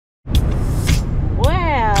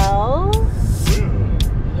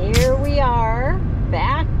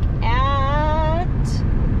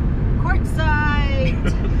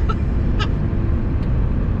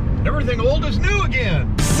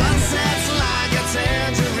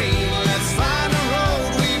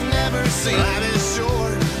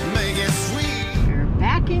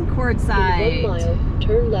In 1 mile,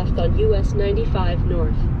 turn left on US 95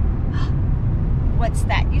 North. What's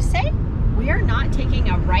that you say? We are not taking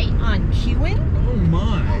a right on Qin? Oh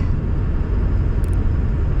my.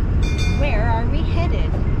 Where are we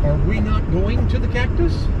headed? Are we not going to the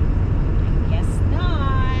cactus? I guess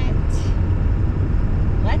not.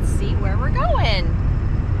 Let's see where we're going.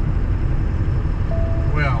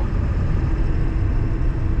 Well,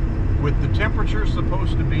 with the temperature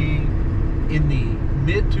supposed to be in the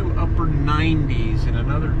mid to upper 90s in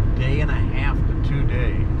another day and a half to 2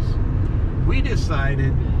 days, we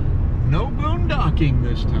decided no boondocking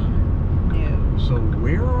this time. No. So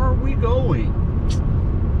where are we going?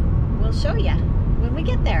 We'll show you when we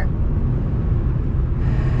get there.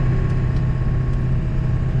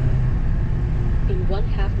 In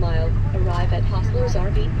 1/2 mile, arrive at Hostler's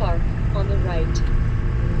RV Park on the right.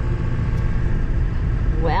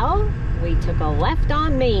 Well, we took a left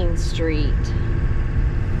on Main Street.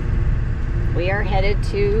 We are headed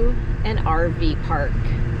to an RV park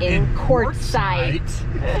in Quartzsite.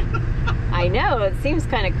 I know, it seems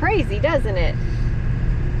kind of crazy, doesn't it?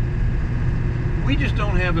 We just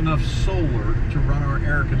don't have enough solar to run our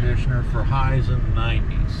air conditioner for highs in the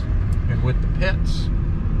 90s. And with the pets,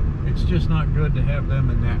 it's just not good to have them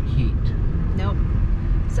in that heat. Nope.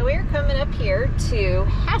 So we're coming up here to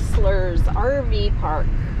Hostler's RV Park.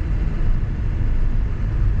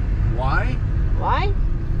 Why? Why?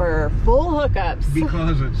 For full hookups.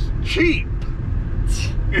 Because it's cheap.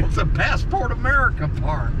 It's a Passport America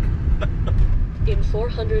park. In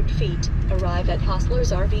 400 feet, arrive at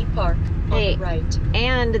Hostler's RV Park on the right.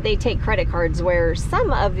 And they take credit cards where some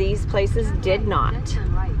of these places did not.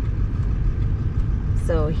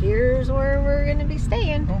 So here's where we're going to be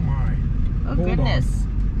staying. Oh my. Oh goodness.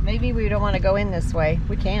 Maybe we don't want to go in this way.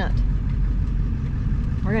 We can't.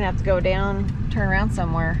 We're going to have to go down, turn around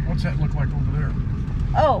somewhere. What's that look like over there?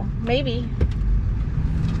 Oh, maybe.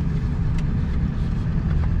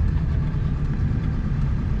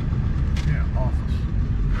 Yeah, office.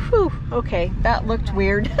 Whew, okay, that looked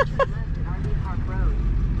weird.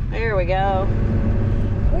 There we go.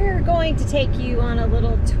 We're going to take you on a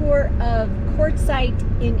little tour of Quartzsite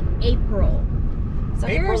in April. So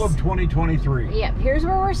April of 2023. Yep, here's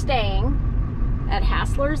where we're staying at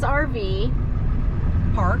Hostler's RV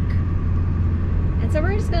Park. And so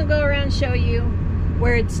we're just going to go around and show you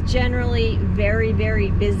where it's generally very, very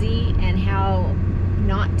busy and how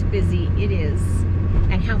not busy it is,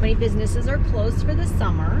 and how many businesses are closed for the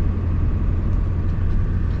summer.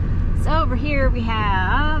 So over here we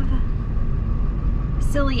have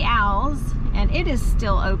Silly Owls, and it is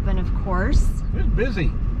still open, of course. It's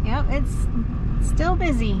busy. Yep, it's still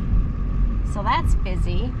busy. So that's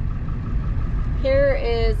busy. Here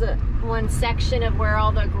is one section of where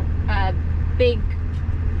all the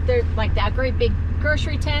there's like that great big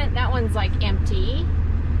grocery tent. That one's like empty.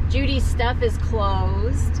 Judy's stuff is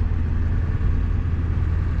closed.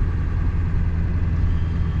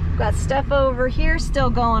 Got stuff over here still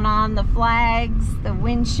going on. The flags, the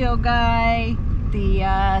windshield guy,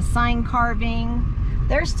 the sign carving.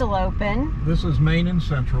 They're still open. This is Main and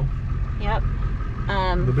Central. Yep.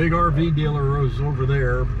 The big RV dealer is over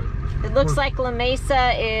there. But it looks like La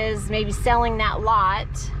Mesa is maybe selling that lot.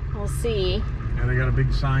 We'll see. Yeah, they got a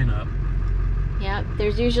big sign up. Yep,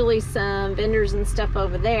 there's usually some vendors and stuff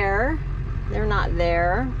over there. They're not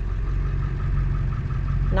there.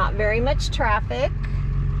 Not very much traffic.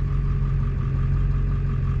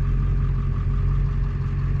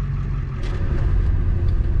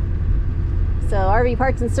 So RV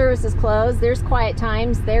Parts and Service is closed. There's Quiet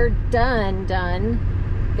Times. They're done.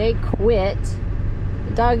 They quit.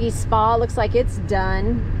 The Doggy Spa looks like it's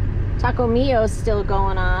done. Taco Mio's still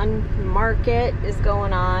going on. Market is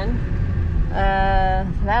going on.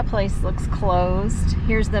 That place looks closed.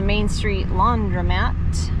 Here's the Main Street Laundromat.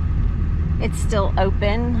 It's still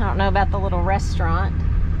open. I don't know about the little restaurant.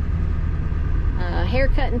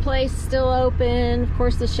 Haircutting place still open. Of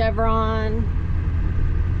course, the Chevron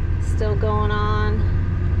still going on.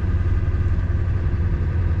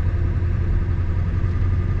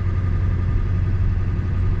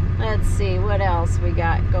 Let's see what else we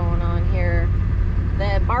got going on here.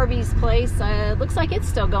 The Barbie's place looks like it's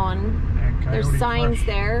still going. There's signs Fresh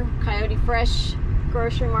there. Coyote Fresh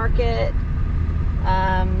Grocery Market.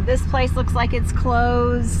 This place looks like it's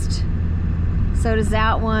closed. So does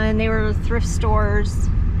that one. They were thrift stores.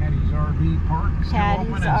 Patty's RV Park still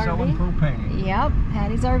open and selling propane. Yep,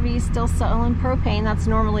 Patty's RV still selling propane. That's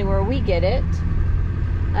normally where we get it.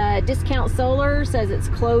 Discount Solar says it's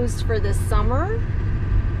closed for this summer.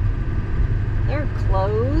 They're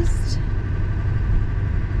closed.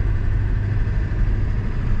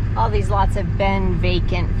 All these lots have been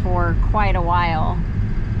vacant for quite a while.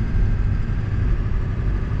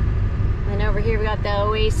 And over here we got the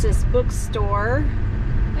Oasis bookstore.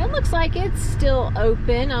 It looks like it's still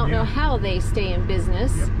open. I don't know how they stay in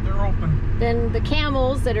business. Yep, they're open. Then the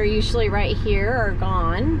camels that are usually right here are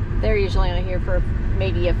gone. They're usually only here for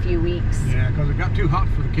maybe a few weeks. Yeah, because it got too hot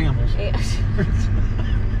for the camels.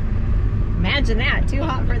 Imagine that, too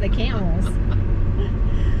hot for the camels.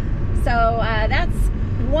 So that's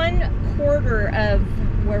 1/4 of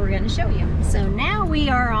where we're going to show you. So now we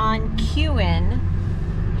are on Quin,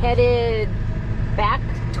 headed back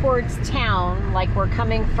towards town, like we're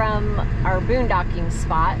coming from our boondocking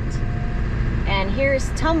spot. And here's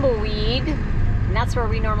Tumbleweed, and that's where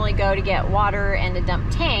we normally go to get water and to dump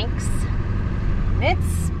tanks. And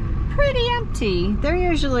it's pretty empty. They're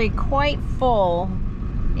usually quite full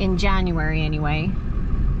in January anyway.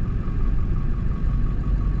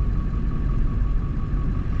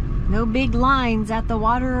 No big lines at the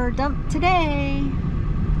water dump today.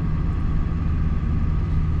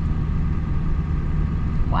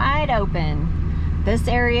 Wide open. This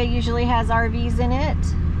area usually has RVs in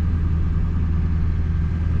it.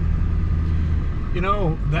 You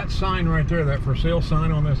know, that sign right there, that for sale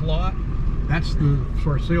sign on this lot, that's the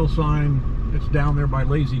for sale sign that's down there by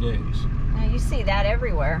Lazy Days. Now you see that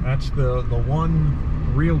everywhere. That's the one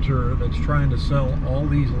realtor that's trying to sell all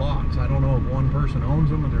these lots. I don't know if one person owns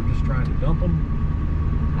them and they're just trying to dump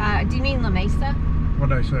them. Do you mean La Mesa? What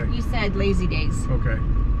did I say? You said Lazy Days. Okay.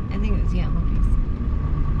 I think it was, yeah, La Mesa.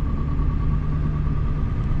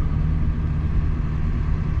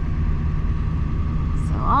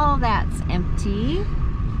 So all that's empty.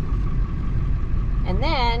 And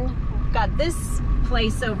then we've got this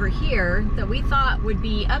place over here that we thought would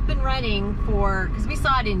be up and running for, because we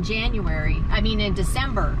saw it in in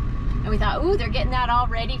December. And we thought, ooh, they're getting that all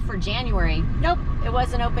ready for January. Nope, it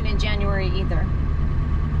wasn't open in January either.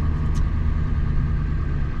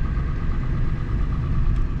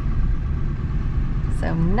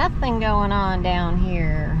 So nothing going on down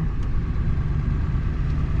here.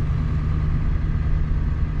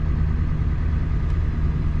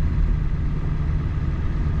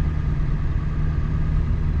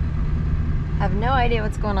 I have no idea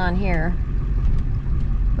what's going on here,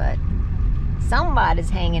 but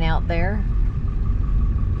somebody's hanging out there.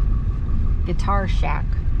 Guitar Shack,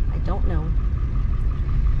 I don't know.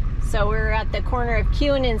 So we're at the corner of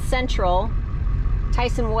Quin and Central,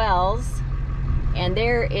 Tyson Wells, and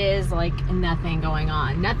there is like nothing going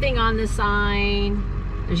on. Nothing on the sign.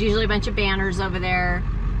 There's usually a bunch of banners over there.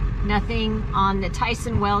 Nothing on the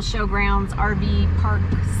Tyson Wells Showgrounds RV park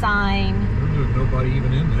sign. There's nobody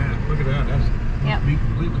even in that. Look at that. That's must be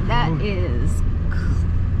completely that closed. is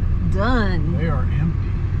done. They are empty.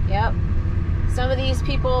 Yep. Some of these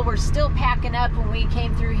people were still packing up when we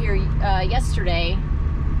came through here yesterday,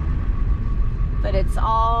 but it's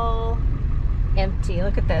all empty.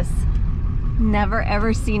 Look at this. Never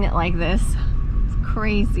ever seen it like this. It's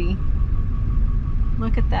crazy.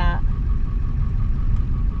 Look at that.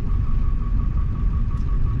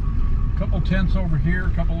 Couple tents over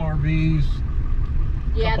here, couple RVs.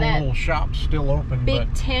 Yeah, couple that little shops still open,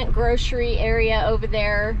 big tent grocery area over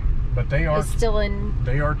there. But they are still in.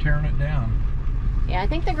 They are tearing it down. Yeah, I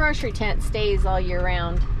think the grocery tent stays all year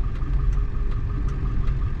round.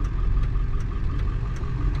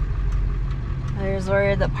 There's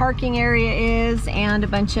where the parking area is and a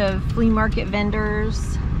bunch of flea market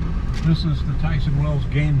vendors. This is the Tyson Wells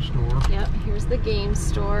game store. Yep, here's the game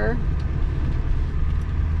store.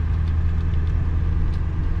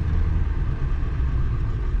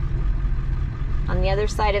 On the other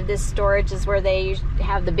side of this storage is where they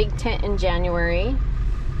have the big tent in January.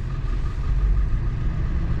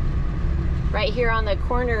 Right here on the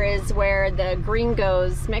corner is where the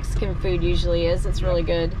Gringo's Mexican food usually is. It's really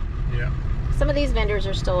good. Yeah. Some of these vendors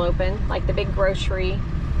are still open, like the big grocery.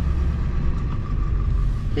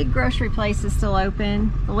 Big grocery place is still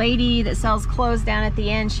open. The lady that sells clothes down at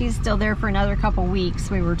the end, she's still there for another couple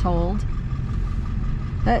weeks, we were told.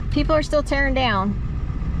 But people are still tearing down.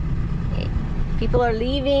 People are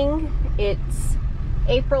leaving. It's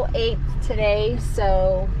April 8th today,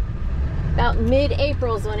 so about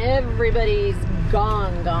mid-April is when everybody's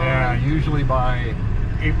gone. Yeah, usually by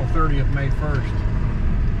April 30th, May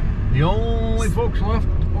 1st. The only folks left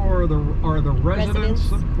are the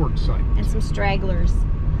residents of Quartzsite. And some stragglers.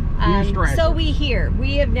 Stragglers. So we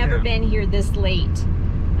have never been here this late.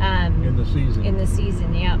 In the season. In the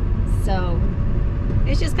season, yep. So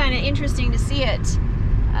it's just kind of interesting to see it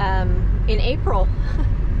in April.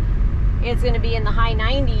 It's going to be in the high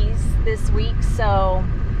 90s this week, so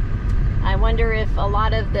I wonder if a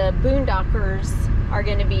lot of the boondockers are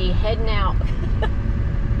going to be heading out.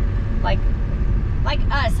 like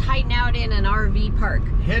us, hiding out in an RV park.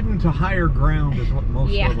 Heading to higher ground is what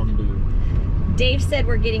most of them do. Dave said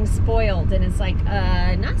we're getting spoiled, and it's like,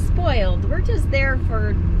 not spoiled. We're just there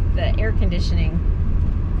for the air conditioning.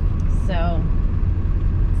 So,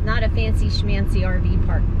 it's not a fancy schmancy RV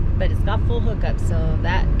park, but it's got full hookups, so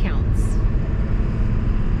that counts.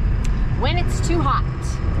 When it's too hot.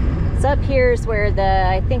 So up here is where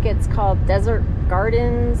I think it's called Desert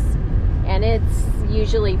Gardens, and it's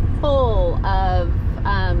usually full of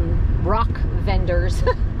rock vendors.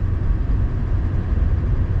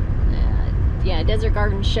 Yeah, Desert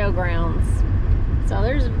Garden Showgrounds. So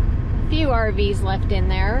there's a few RVs left in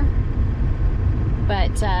there,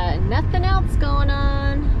 but nothing else going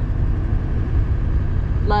on.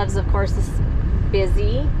 Loves, of course, is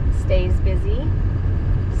busy, stays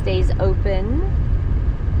open.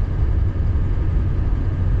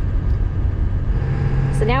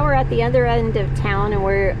 So now we're at the other end of town, and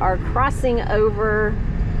we are crossing over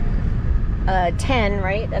 10,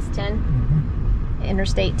 right? That's 10? Mm-hmm.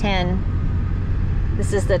 Interstate 10.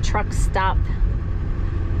 This is the truck stop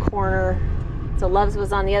corner. So Love's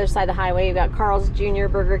was on the other side of the highway. You've got Carl's Jr.,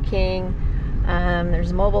 Burger King.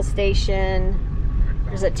 There's a mobile station.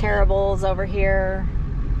 There's a Terrible's over here.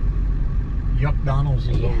 Yuck Donald's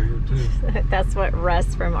is over here too. That's what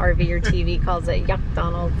Russ from RV or TV calls it, Yuck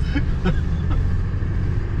Donald's.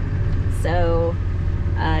 So,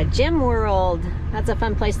 Gem World. That's a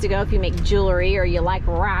fun place to go if you make jewelry or you like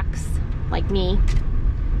rocks, like me.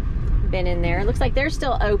 Been in there. It looks like they're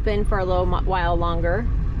still open for a little while longer.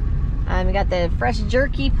 We got the Fresh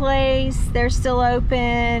Jerky place. They're still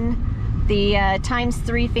open. The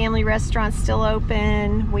 ×3 family restaurant's still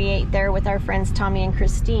open. We ate there with our friends Tommy and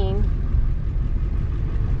Christine.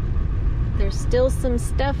 There's still some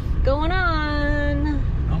stuff going on.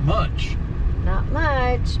 Not much. Not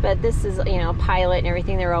much, but this is, you know, Pilot and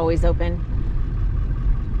everything. They're always open.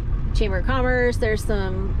 Chamber of Commerce. There's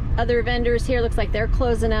some other vendors here. Looks like they're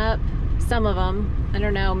closing up. Some of them. I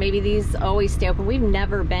don't know. Maybe these always stay open. We've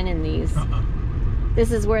never been in these.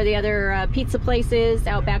 This is where the other pizza place is.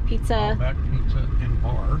 Outback Pizza. Outback Pizza and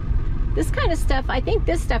Bar. This kind of stuff, I think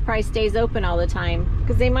this stuff probably stays open all the time,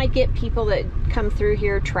 because they might get people that come through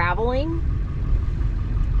here traveling.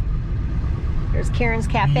 There's Karen's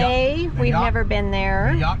Cafe. We've never been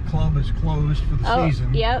there. The yacht club is closed for the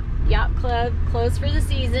season. Yep. Yacht club closed for the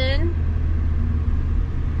season.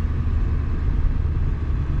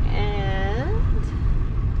 And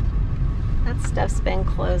that stuff's been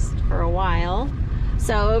closed for a while.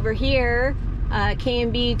 So over here,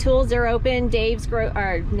 K&B Tools are open.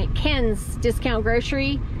 Ken's Discount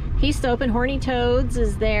Grocery, he's still open. Horny Toads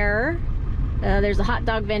is there. There's a hot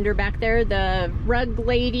dog vendor back there. The rug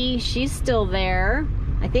lady, she's still there.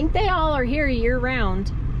 I think they all are here year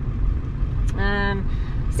round.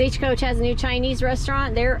 Stagecoach has a new Chinese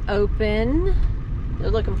restaurant. They're open.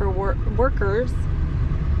 They're looking for workers.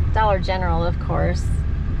 Dollar General, of course.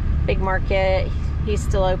 Big Market, he's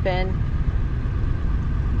still open.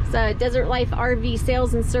 So Desert Life RV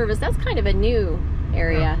Sales and Service, that's kind of a new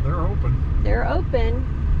area. Yeah, they're open. They're open.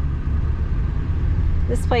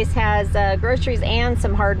 This place has groceries and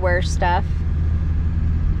some hardware stuff.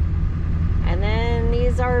 And then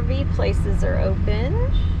these RV places are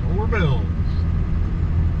open. Solar Bills.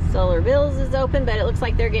 Solar Bills is open, but it looks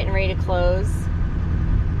like they're getting ready to close.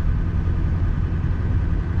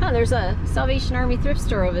 Oh, there's a Salvation Army thrift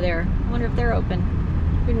store over there. I wonder if they're open.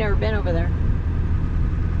 We've never been over there.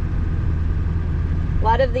 A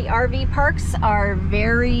lot of the RV parks are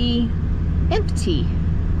very empty.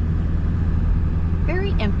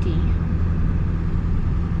 Very empty.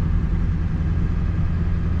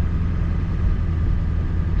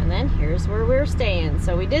 And then here's where we're staying.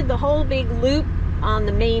 So we did the whole big loop on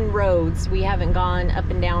the main roads. We haven't gone up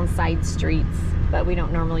and down side streets, but we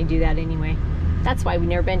don't normally do that anyway. That's why we've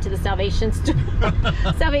never been to the Salvation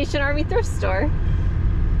Army thrift store.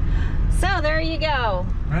 So there you go.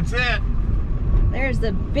 That's it. There's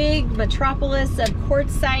the big metropolis of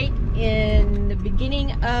Quartzsite in the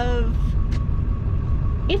beginning of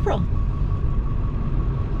April.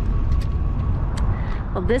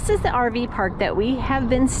 Well, this is the RV park that we have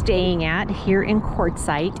been staying at here in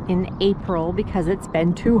Quartzsite in April because it's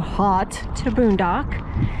been too hot to boondock.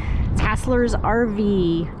 It's Hassler's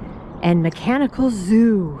RV and Mechanical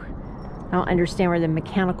Zoo. I don't understand where the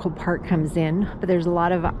mechanical part comes in, but there's a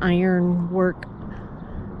lot of iron work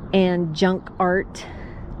and junk art.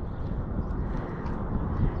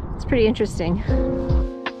 It's pretty interesting.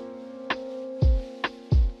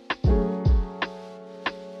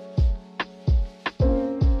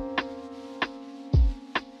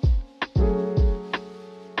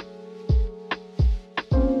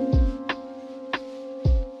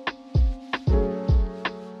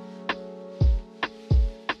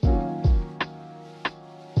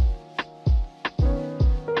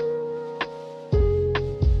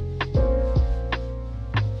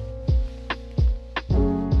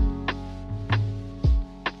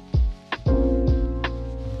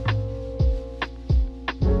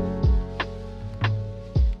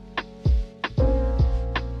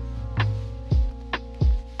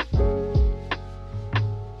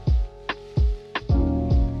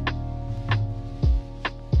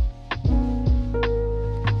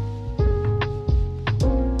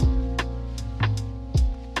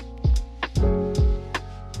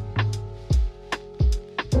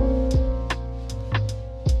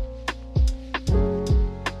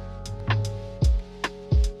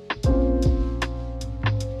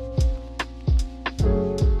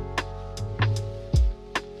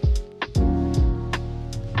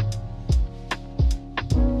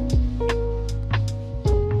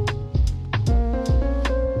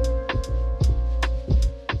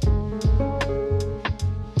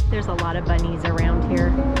 there's a lot of bunnies around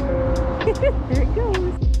here. There it goes.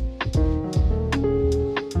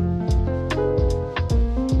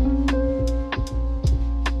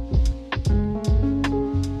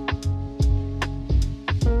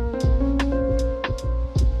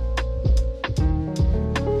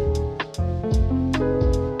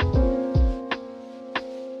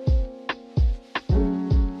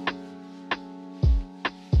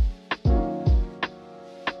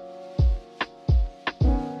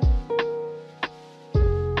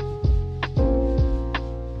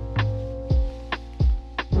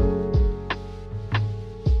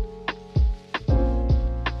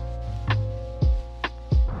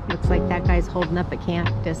 Like that guy's holding up a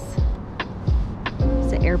cactus.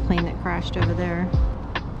 It's an airplane that crashed over there.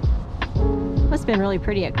 Must have been really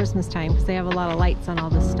pretty at Christmas time because they have a lot of lights on all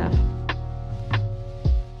this stuff.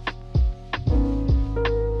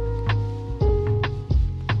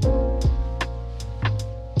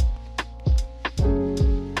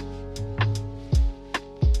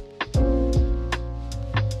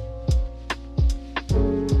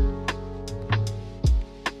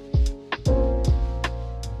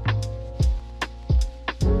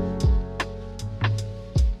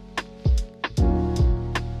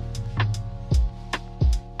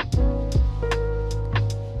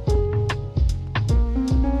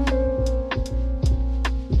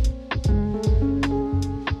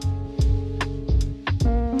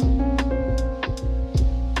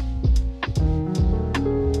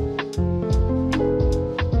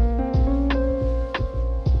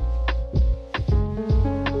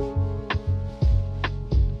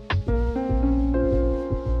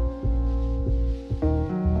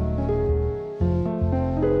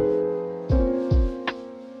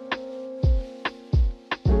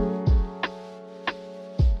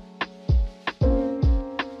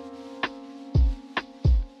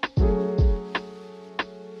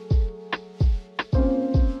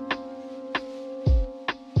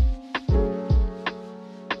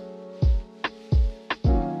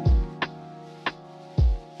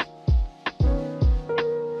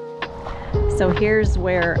 So here's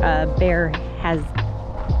where Bear has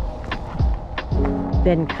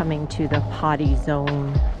been coming to the potty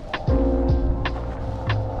zone.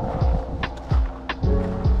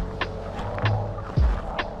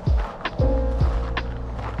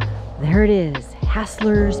 There it is,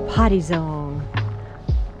 Hassler's Potty Zone.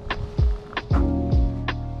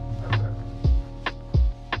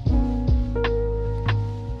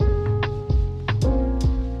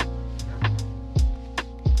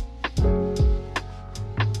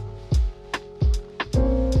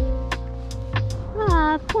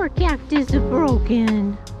 Poor cactus is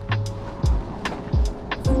broken.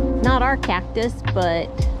 Not our cactus, but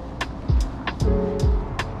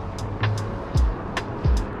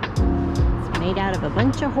it's made out of a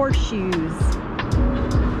bunch of horseshoes.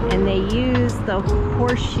 And they use the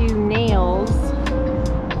horseshoe nails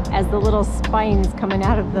as the little spines coming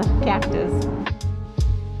out of the cactus.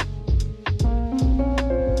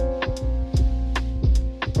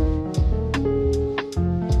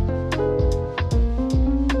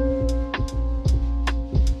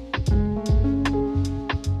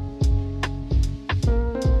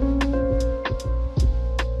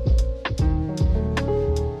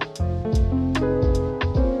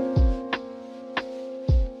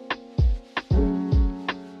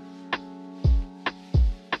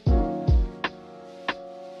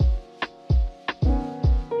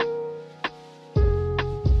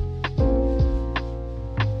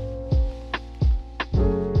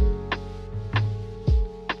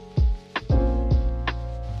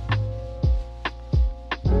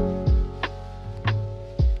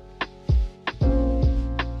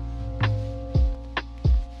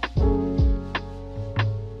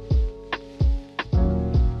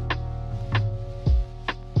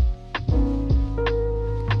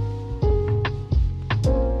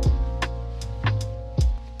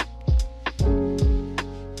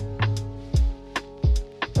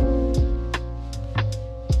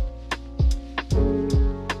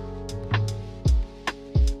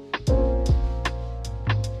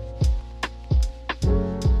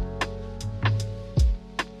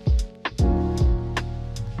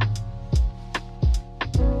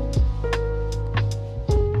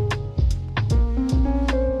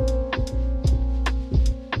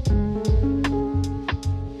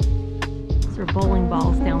 Bowling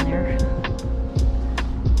balls down there.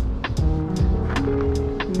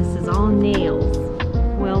 And this is all nails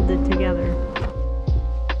welded together.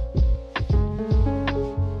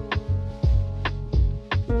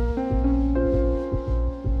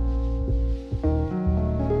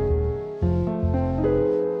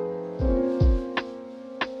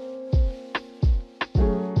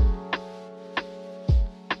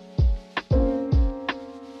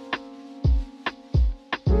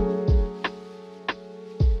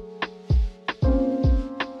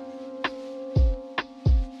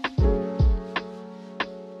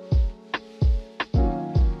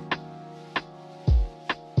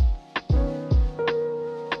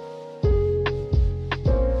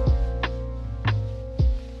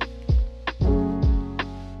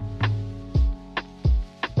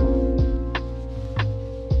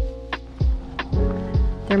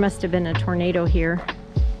 There must have been a tornado here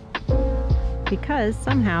because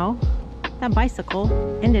somehow that bicycle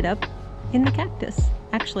ended up in the cactus.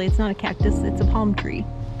 Actually, it's not a cactus, it's a palm tree.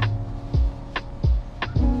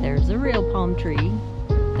 There's a real palm tree.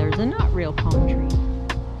 There's a not real palm tree.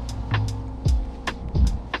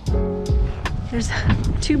 There's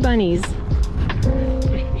 2 bunnies.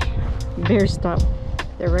 Bear stop.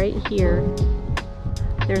 They're right here.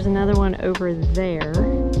 There's another one over there.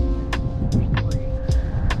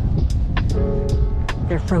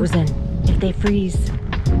 They're frozen. If they freeze,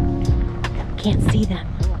 can't see them.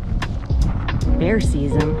 Bear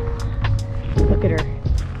sees them. Look at her.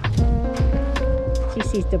 She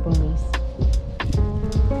sees the bunnies.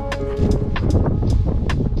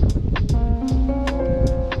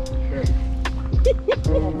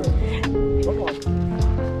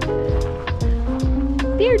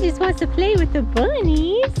 Bear just wants to play with the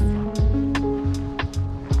bunnies.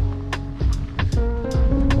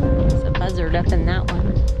 There's a buzzard up in that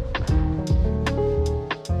one.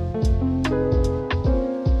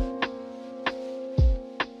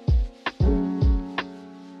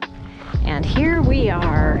 And here we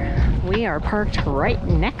are. We are parked right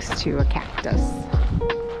next to a cactus.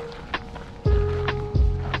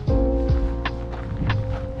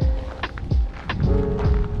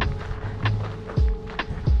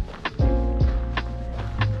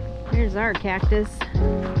 Here's our cactus.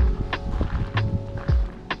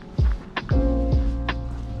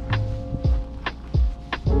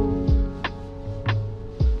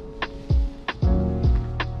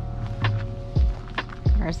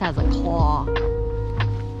 Ours has a claw.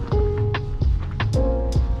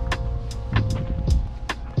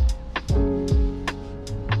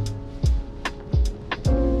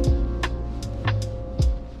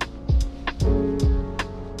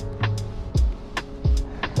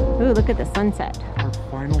 Ooh, look at the sunset. Our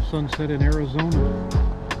final sunset in Arizona.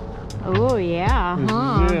 Oh yeah, This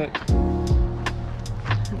huh? is it. I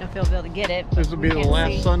don't know if you'll be able to get it. This will be the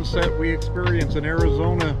last sunset we experience in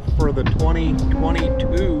Arizona for the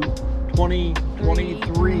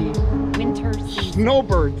 2022-2023 winter season.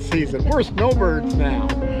 snowbird season. We're snowbirds now.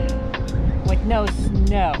 With no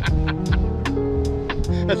snow.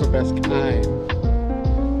 That's the best kind.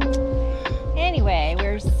 Anyway,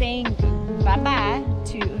 we're saying bye-bye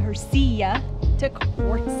to, or see ya, to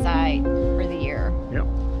Quartzsite for the year. Yep.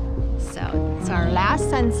 So it's our last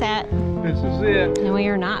sunset, This is it. and we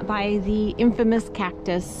are not by the infamous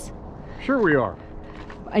cactus. Sure we are.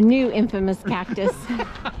 A new infamous cactus.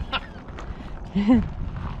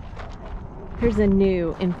 Here's a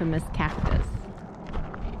new infamous cactus.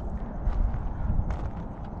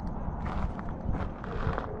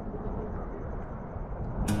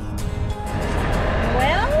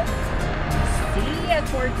 Well, see ya,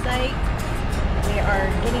 Quartzsite. We are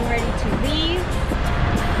getting ready to leave.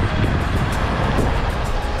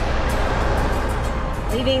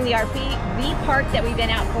 Leaving the RV park that we've been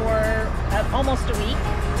out for almost a week.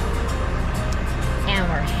 And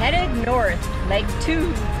we're headed north, leg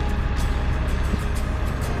 2.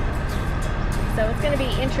 So it's going to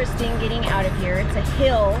be interesting getting out of here. It's a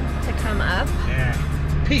hill to come up. Yeah.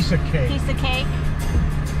 Piece of cake. Piece of cake.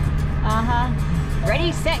 Uh-huh.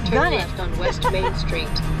 Ready, set, Turn gun it. left on West Main Street.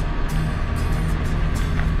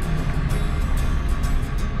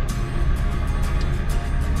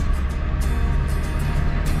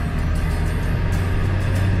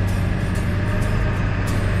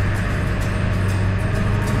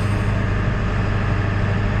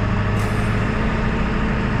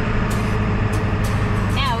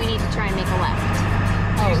 Now we need to try and make a left.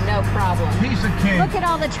 Oh, no problem. Piece of cake. Look at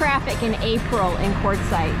all the traffic in April in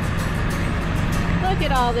Quartzsite. Look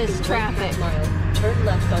at all this In traffic. 1/2 mile, turn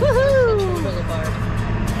left on Woohoo! Central Boulevard.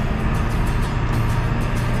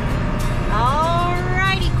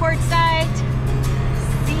 Alrighty, Quartzsite.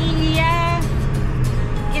 See ya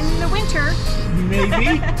in the winter. Maybe.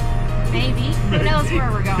 Maybe. Who knows where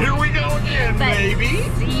we're going? Here we go again, But maybe.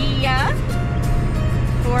 see ya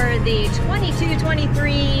for the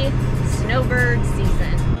 22-23 snowbird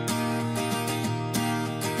season.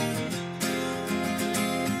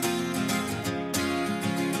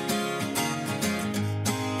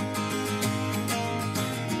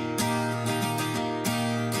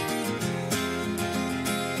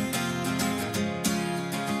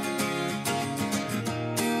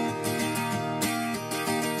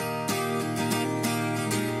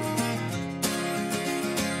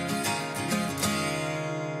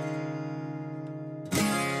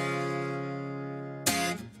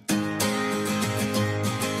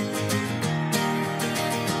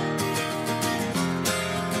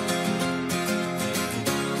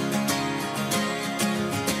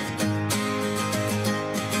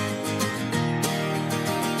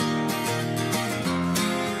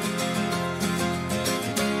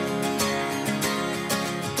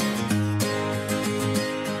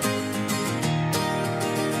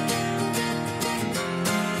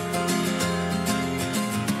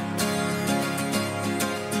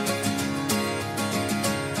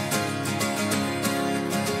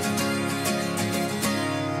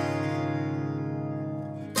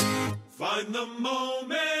 Find the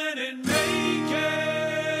moment and make it.